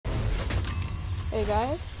Hey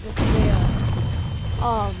guys,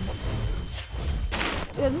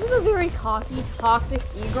 this is a very cocky, toxic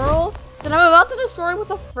e-girl that I'm about to destroy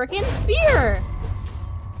with a freaking spear.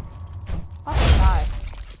 About to die.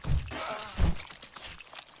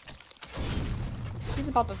 She's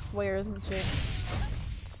about to swear, isn't she?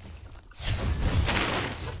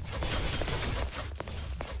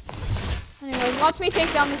 Anyways, watch me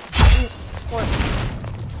take down this fort.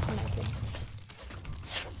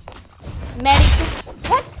 Maddie,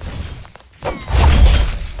 what?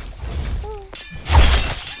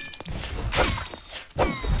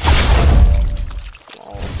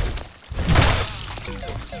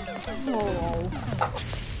 Oh.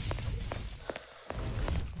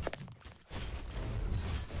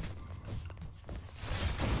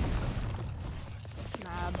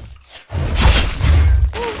 Nab.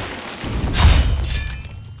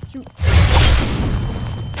 Shoot.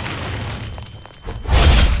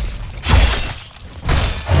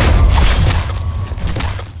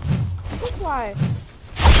 This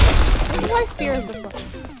is why spear is this one.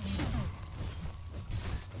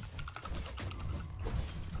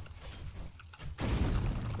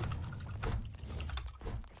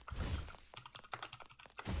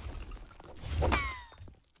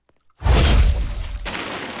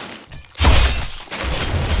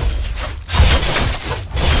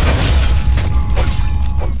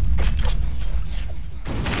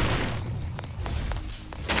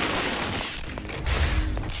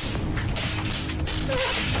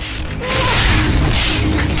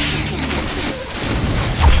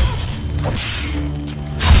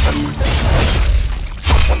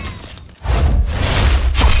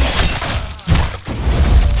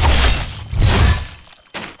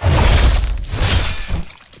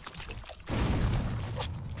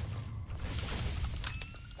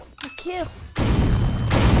 Kill.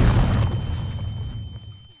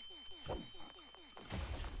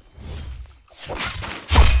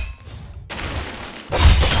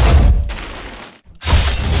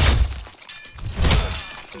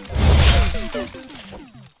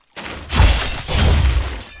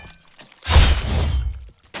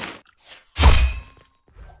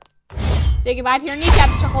 Say goodbye to your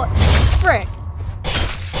kneecaps, chocolate. Frick.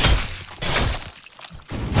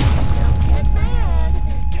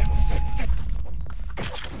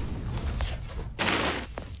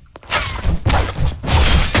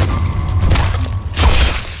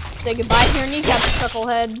 Say goodbye to your kneecaps,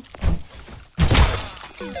 chucklehead.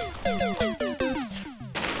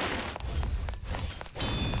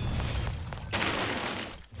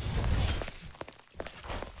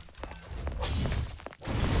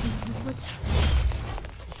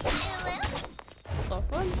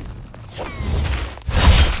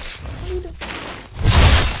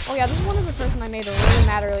 Oh yeah, this is one of the person I made a really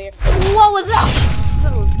mad earlier. What was that?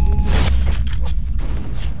 That was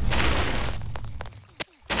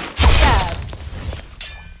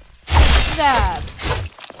Dad.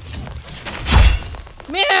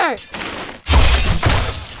 Come here.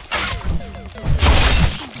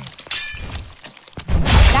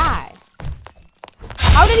 Die.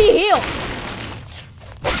 How did he heal?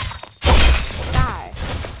 Die.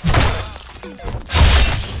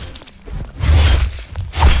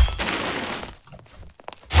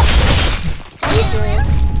 What are you doing?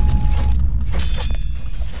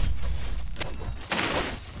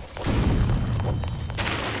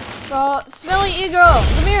 Bro, Smelly e-girl!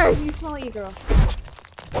 Come here, you smelly e-girl.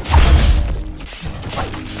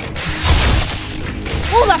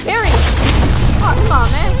 Oh, that parry! Oh, come on,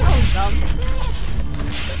 man. That was dumb.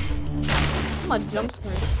 I'm a jump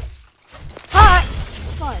scare. Hi!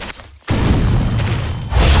 Fudge.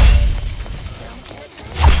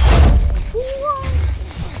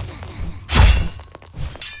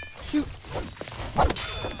 Shoot.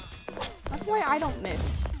 That's why I don't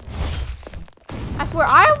miss. I swear,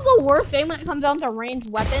 I have the worst aim when it comes down to ranged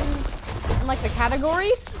weapons in like the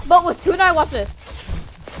category. But with kunai, watch this.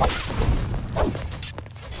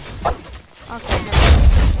 Okay.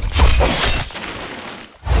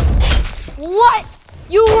 What?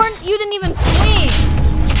 You didn't even swing.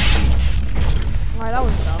 Alright, that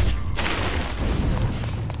was dumb.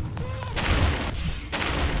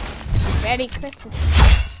 Merry Christmas.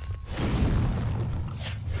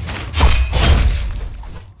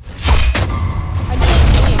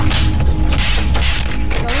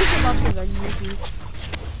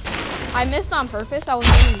 I missed on purpose. I was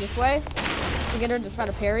aiming this way to get her to try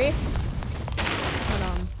to parry.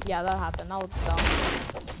 But yeah, that happened. That was dumb.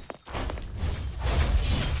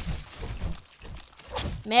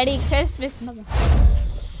 Merry Christmas, mother.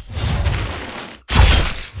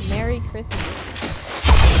 Merry Christmas.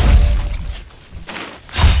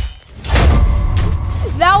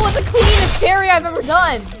 That was the cleanest parry I've ever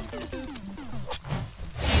done.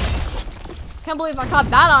 Can't believe I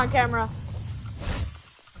caught that on camera.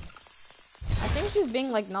 I think she's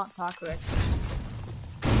being like not toxic.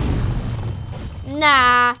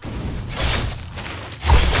 Nah.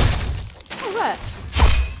 What's that?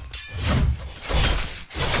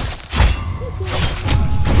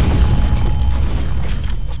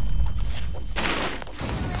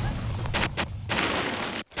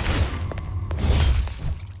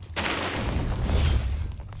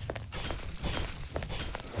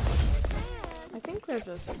 I think they're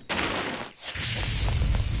just...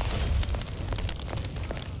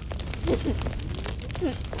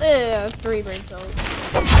 Ugh, 3 brain cells.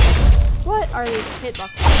 What are these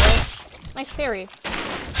hitboxes? Nice parry.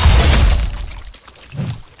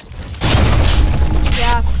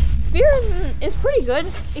 Yeah, Spear is pretty good,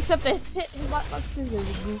 except that his hitboxes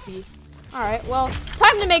is goofy. Alright, well,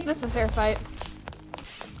 time to make this a fair fight.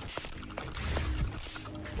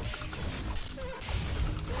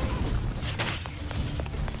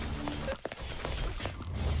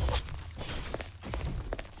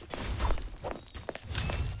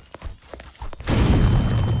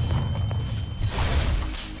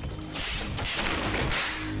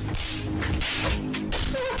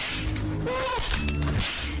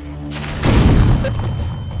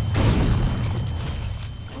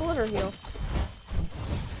 Heal.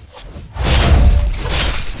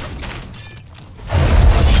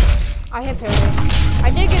 I hit parry.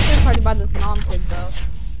 I did get third party by this non-pig though.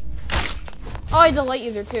 Oh, he's a light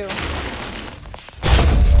user too.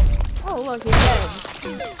 Oh look, he's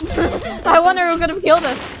dead. I wonder who could have killed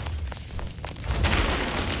him.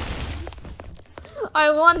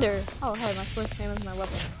 I wonder. Oh hey, my score's the same as my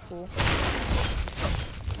weapon. That's cool.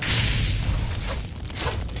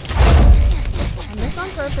 I missed on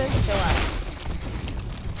purpose, chill out.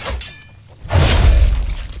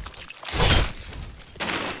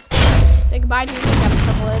 Say goodbye to your kneecap,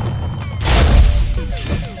 couple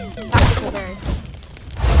tactical berry.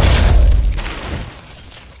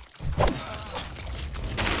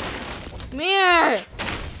 Come here!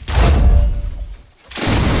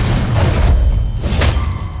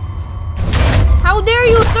 How dare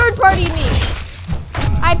you third party me?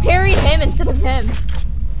 I parried him instead of him.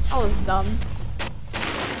 That was dumb.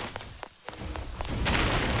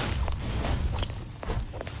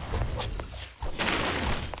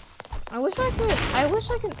 I wish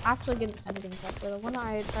I could actually get an editing software. The one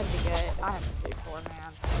I tried to get, I haven't paid for,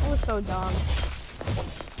 man. It was so dumb.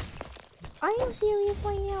 Are you serious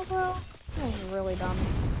right now, bro? That was really dumb.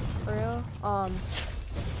 For real.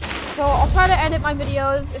 So I'll try to edit my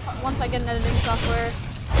videos once I get an editing software.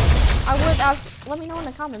 I would ask, let me know in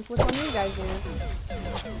the comments which one you guys use.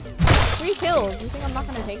 3 kills. You think I'm not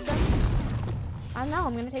gonna take them? I know,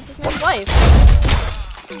 I'm gonna take this man's life.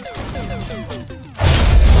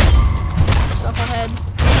 Knucklehead.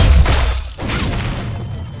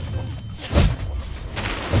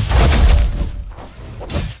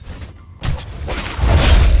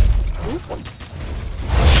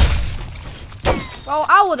 Go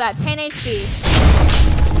out with that 10 HP.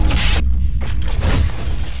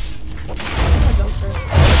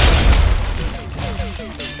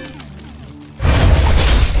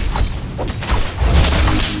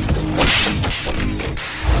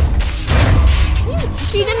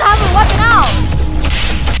 She didn't have her weapon out.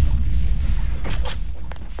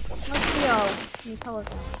 Let's see. Can you tell us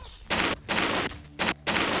how much?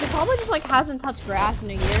 She probably just like hasn't touched grass in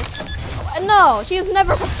a year. No, she has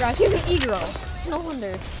never touched grass. She's an e-girl. No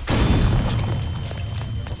wonder.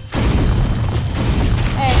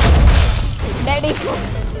 Hey, daddy.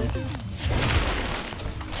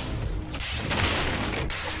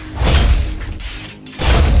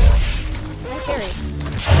 Nice carry.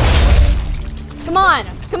 Come on,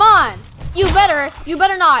 come on. You better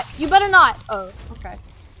not. You better not. Oh, okay.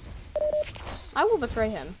 I will betray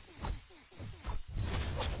him.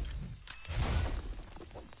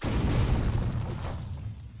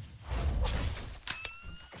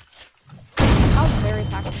 That was very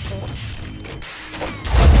tactical.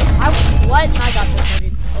 What? I got this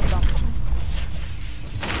already. Oh, dumb.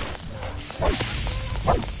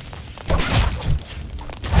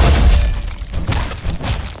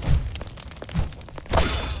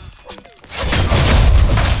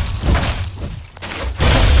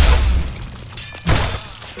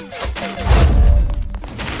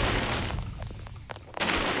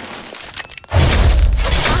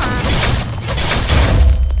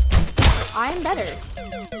 I'm better.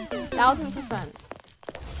 1000%.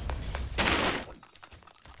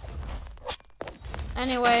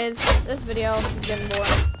 Anyways, this video is getting boring.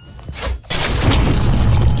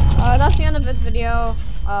 That's the end of this video.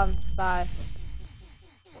 Bye.